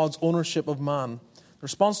implies God's ownership of man. The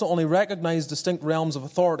response not only recognizes distinct realms of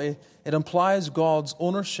authority, it implies God's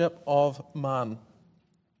ownership of man.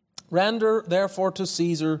 Render, therefore, to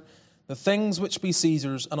Caesar the things which be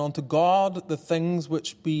Caesar's, and unto God the things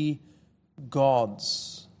which be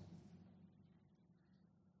God's.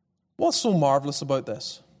 What's so marvelous about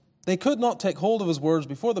this? They could not take hold of his words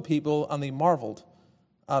before the people, and they marveled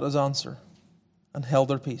at his answer and held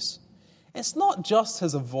their peace. It's not just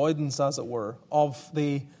his avoidance, as it were, of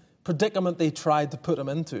the predicament they tried to put him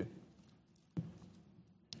into.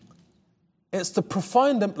 It's the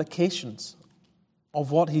profound implications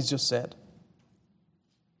of what he's just said.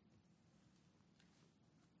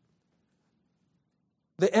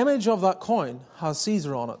 The image of that coin has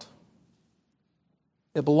Caesar on it.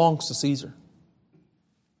 It belongs to Caesar.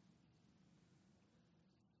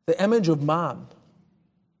 The image of man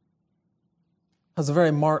has the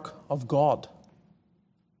very mark of God.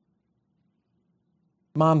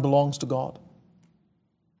 Man belongs to God.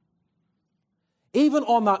 Even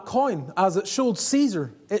on that coin, as it showed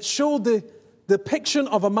Caesar, it showed the depiction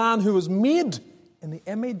of a man who was made in the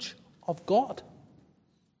image of God.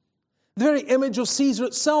 The very image of Caesar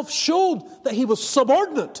itself showed that he was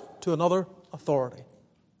subordinate to another authority.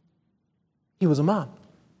 He was a man,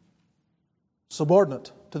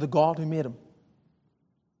 subordinate to the God who made him.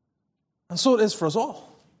 And so it is for us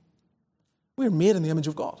all. We are made in the image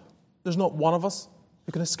of God. There's not one of us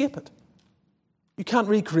who can escape it. You can't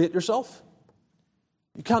recreate yourself.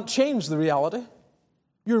 You can't change the reality.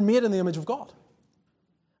 You're made in the image of God.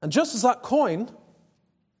 And just as that coin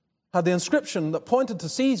had the inscription that pointed to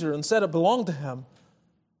Caesar and said it belonged to him,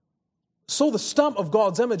 so the stamp of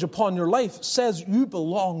God's image upon your life says you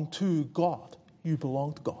belong to God. You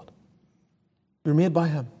belong to God. You're made by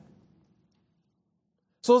Him.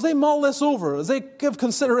 So as they mull this over, as they give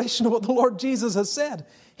consideration to what the Lord Jesus has said,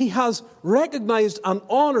 he has recognized and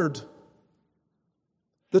honored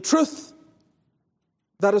the truth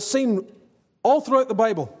that is seen all throughout the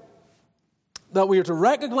Bible, that we are to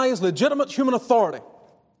recognize legitimate human authority.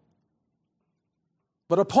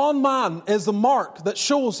 But upon man is the mark that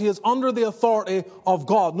shows he is under the authority of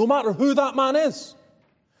God, no matter who that man is,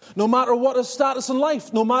 no matter what his status in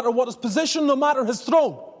life, no matter what his position, no matter his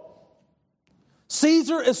throne.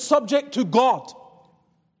 Caesar is subject to God.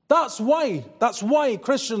 That's why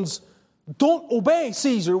Christians don't obey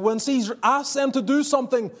Caesar when Caesar asks them to do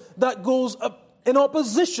something that goes in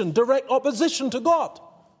opposition, direct opposition to God.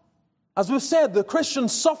 As we've said, the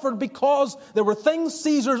Christians suffered because there were things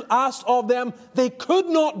Caesar asked of them they could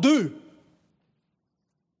not do.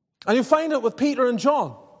 And you find it with Peter and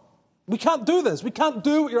John. We can't do this. We can't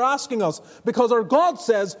do what you're asking us because our God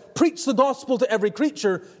says, preach the gospel to every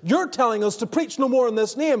creature. You're telling us to preach no more in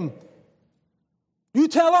this name. You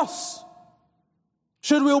tell us.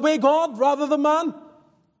 Should we obey God rather than man? Of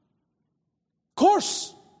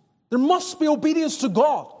course. There must be obedience to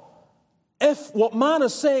God if what man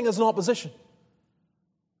is saying is in opposition.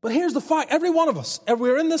 But here's the fact. Every one of us, if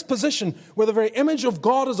we're in this position where the very image of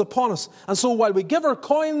God is upon us, and so while we give our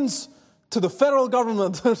coins to the federal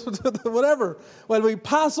government, whatever, while we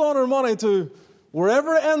pass on our money to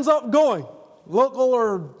wherever it ends up going, local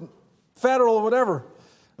or federal or whatever,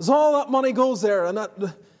 as all that money goes there, and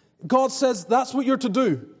that, God says that's what you're to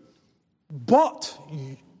do. But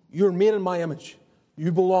you're made in my image.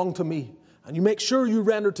 You belong to me. And you make sure you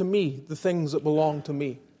render to me the things that belong to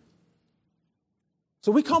me.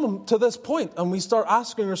 So we come to this point and we start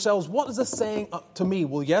asking ourselves, what is this saying to me?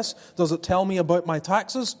 Well, yes, does it tell me about my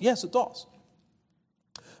taxes? Yes, it does.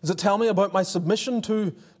 Does it tell me about my submission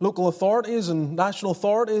to local authorities and national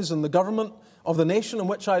authorities and the government of the nation in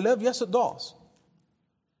which I live? Yes, it does.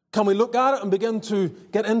 Can we look at it and begin to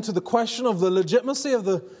get into the question of the legitimacy of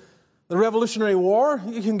the Revolutionary War?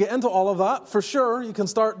 You can get into all of that, for sure. You can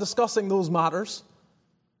start discussing those matters.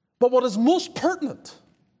 But what is most pertinent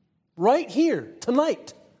right here,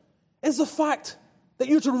 tonight, is the fact that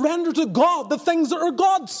you're to render to God the things that are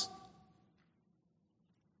God's.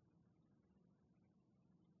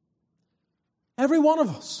 Every one of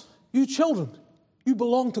us, you children, you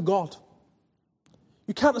belong to God.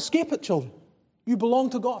 You can't escape it, children. You belong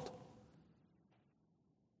to God.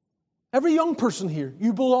 Every young person here,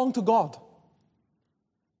 you belong to God.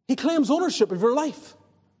 He claims ownership of your life.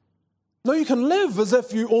 Now you can live as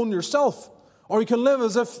if you own yourself, or you can live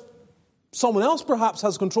as if someone else perhaps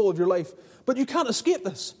has control of your life, but you can't escape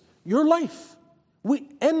this. Your life.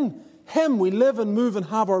 In Him we live and move and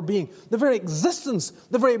have our being. The very existence,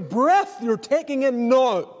 the very breath you're taking in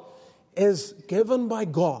now is given by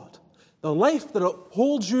God. The life that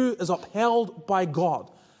upholds you is upheld by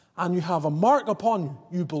God. And you have a mark upon you.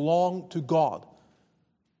 You belong to God.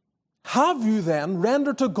 Have you then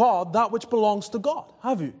rendered to God that which belongs to God?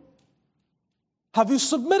 Have you? Have you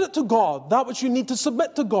submitted to God that which you need to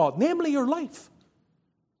submit to God? Namely, your life.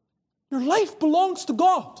 Your life belongs to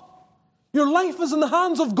God. Your life is in the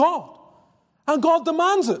hands of God. And God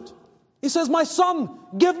demands it. He says, my son,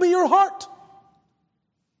 give me your heart.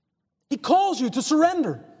 He calls you to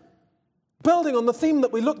surrender. Building on the theme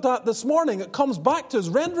that we looked at this morning, it comes back to us.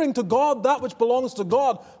 Rendering to God that which belongs to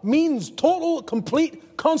God means total,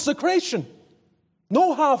 complete consecration.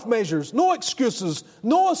 No half measures, no excuses,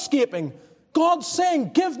 no escaping. God's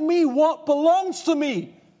saying, give me what belongs to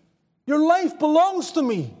me. Your life belongs to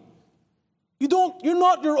me. You're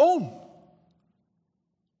not your own.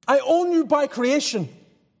 I own you by creation.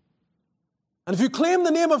 And if you claim the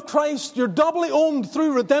name of Christ, you're doubly owned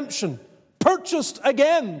through redemption. Purchased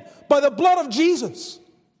again by the blood of Jesus.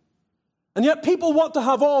 And yet people want to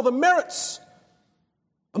have all the merits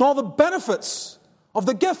and all the benefits of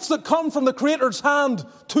the gifts that come from the Creator's hand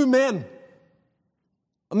to men.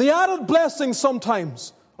 And the added blessing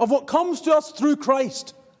sometimes of what comes to us through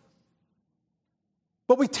Christ.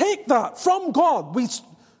 But we take that from God. We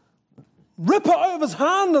rip it out of His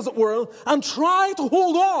hand, as it were, and try to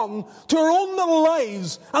hold on to our own little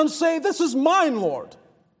lives and say, this is mine, Lord.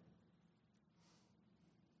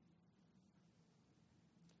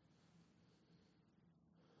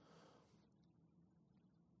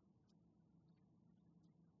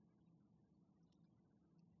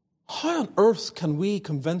 How on earth can we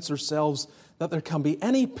convince ourselves that there can be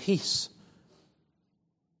any peace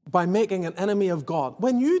by making an enemy of God?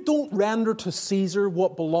 When you don't render to Caesar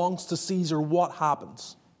what belongs to Caesar, what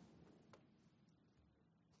happens?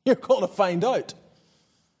 You're going to find out.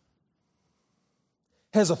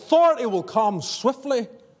 His authority will come swiftly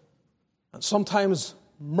and sometimes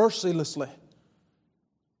mercilessly.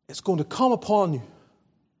 it's going to come upon you.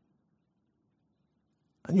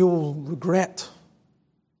 And you will regret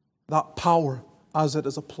that power as it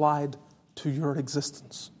is applied to your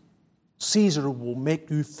existence. Caesar will make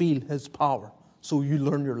you feel his power, so you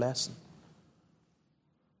learn your lesson.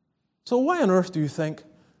 So why on earth do you think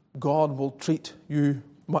God will treat you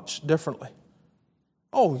much differently?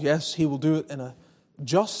 Oh, yes, He will do it in a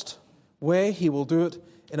just way. He will do it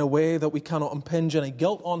in a way that we cannot impinge any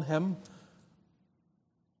guilt on Him.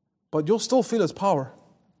 But you'll still feel His power.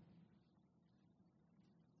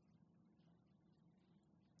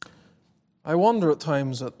 I wonder at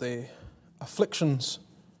times at the afflictions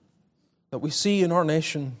that we see in our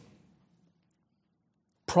nation,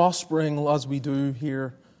 prospering as we do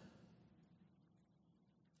here.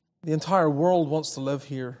 The entire world wants to live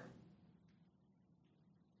here.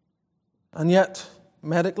 And yet,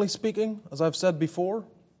 medically speaking, as I've said before,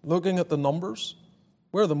 looking at the numbers,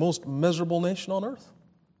 we're the most miserable nation on earth.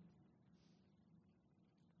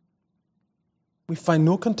 We find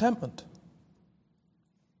no contentment,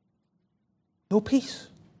 no peace.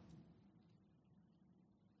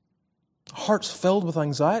 Hearts filled with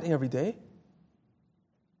anxiety every day.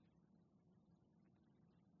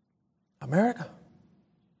 America,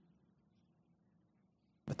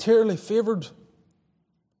 materially favored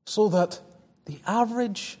so that the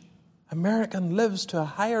average American lives to a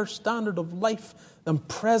higher standard of life than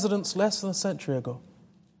presidents less than a century ago.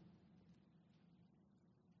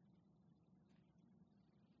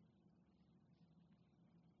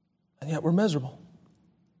 And yet we're miserable.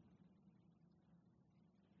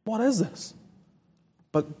 What is this?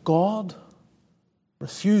 But God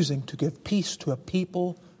refusing to give peace to a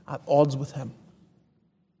people at odds with Him.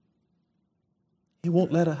 He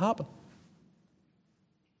won't let it happen.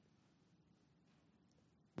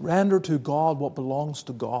 Render to God what belongs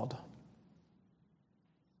to God.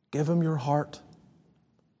 Give Him your heart.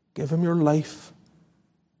 Give Him your life.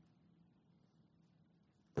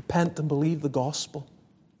 Repent and believe the gospel.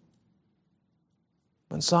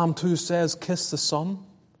 When Psalm 2 says, kiss the Son,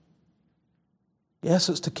 yes,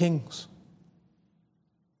 it's to kings.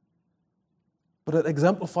 But it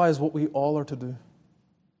exemplifies what we all are to do.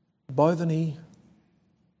 Bow the knee.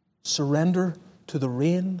 Surrender to the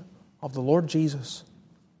reign of the Lord Jesus.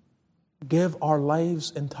 Give our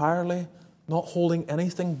lives entirely, not holding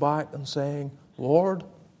anything back and saying, Lord,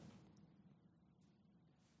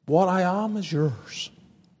 what I am is yours.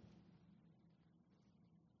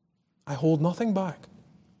 I hold nothing back.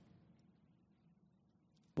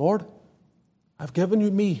 Lord, I've given you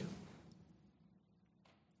me.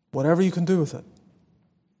 Whatever you can do with it.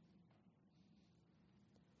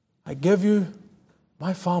 I give you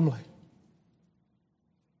my family.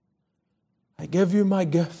 I give you my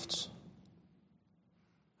gifts.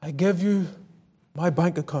 I give you my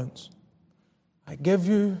bank accounts. I give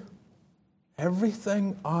you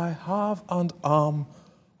everything I have and am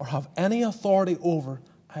or have any authority over.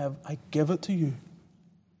 I give it to you.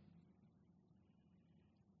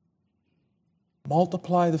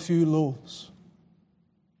 Multiply the few loaves.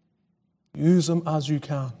 Use them as you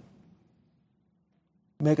can.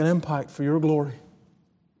 Make an impact for your glory.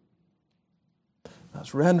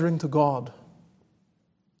 That's rendering to God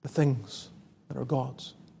the things that are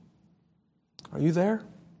God's. Are you there?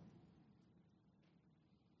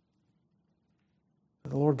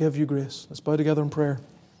 May the Lord give you grace. Let's bow together in prayer.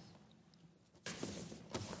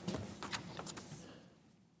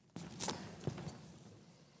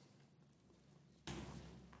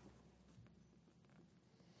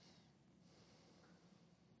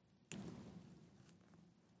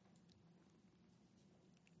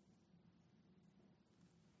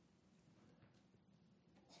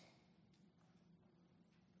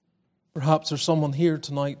 Perhaps there's someone here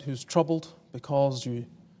tonight who's troubled because you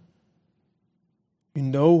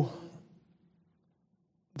know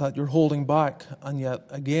that you're holding back, and yet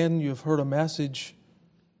again you've heard a message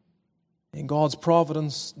in God's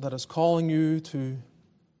providence that is calling you to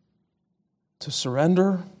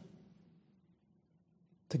surrender,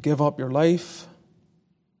 to give up your life,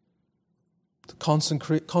 to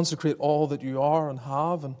consecrate all that you are and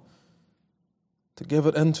have, and to give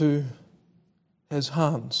it into His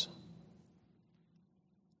hands.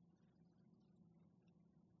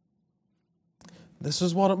 This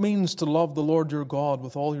is what it means to love the Lord your God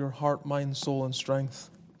with all your heart, mind, soul, and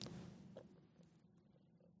strength.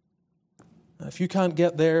 And if you can't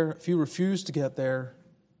get there, if you refuse to get there,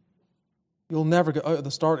 you'll never get out of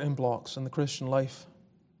the starting blocks in the Christian life.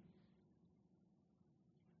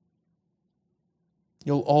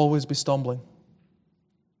 You'll always be stumbling.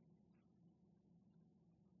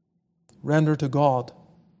 Render to God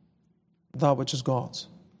that which is God's.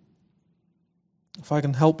 If I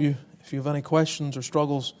can help you, if you have any questions or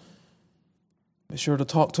struggles, be sure to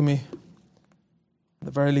talk to me. At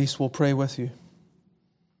the very least, we'll pray with you.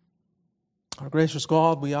 Our gracious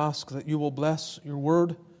God, we ask that you will bless your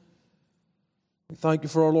word. We thank you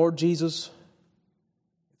for our Lord Jesus.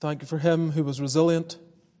 We thank you for him who was resilient,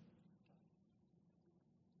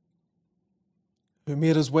 who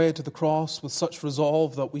made his way to the cross with such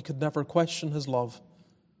resolve that we could never question his love.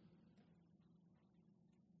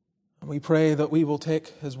 And we pray that we will take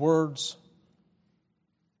his words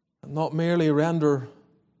and not merely render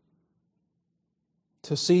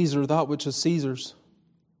to Caesar that which is Caesar's,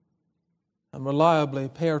 and reliably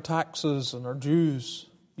pay our taxes and our dues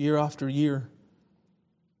year after year.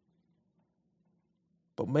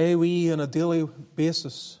 But may we on a daily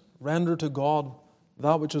basis render to God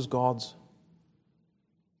that which is God's.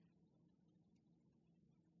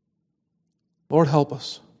 Lord, help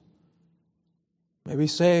us. May we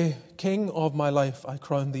say, King of my life, I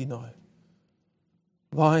crown thee now.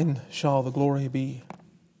 Thine shall the glory be.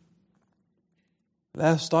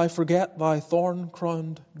 Lest I forget thy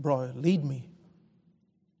thorn-crowned brow, lead me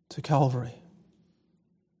to Calvary.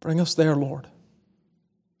 Bring us there, Lord,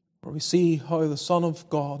 where we see how the Son of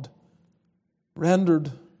God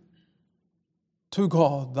rendered to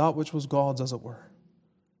God that which was God's, as it were.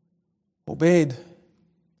 Obeyed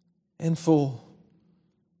in full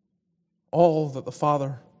all that the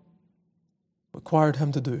Father required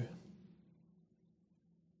him to do.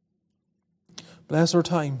 Bless our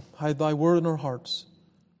time. Hide thy word in our hearts.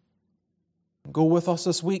 Go with us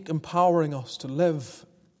this week, empowering us to live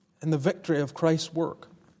in the victory of Christ's work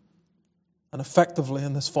and effectively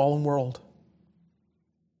in this fallen world.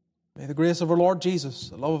 May the grace of our Lord Jesus,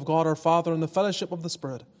 the love of God our Father, and the fellowship of the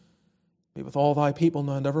Spirit be with all thy people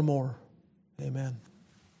now and evermore. Amen.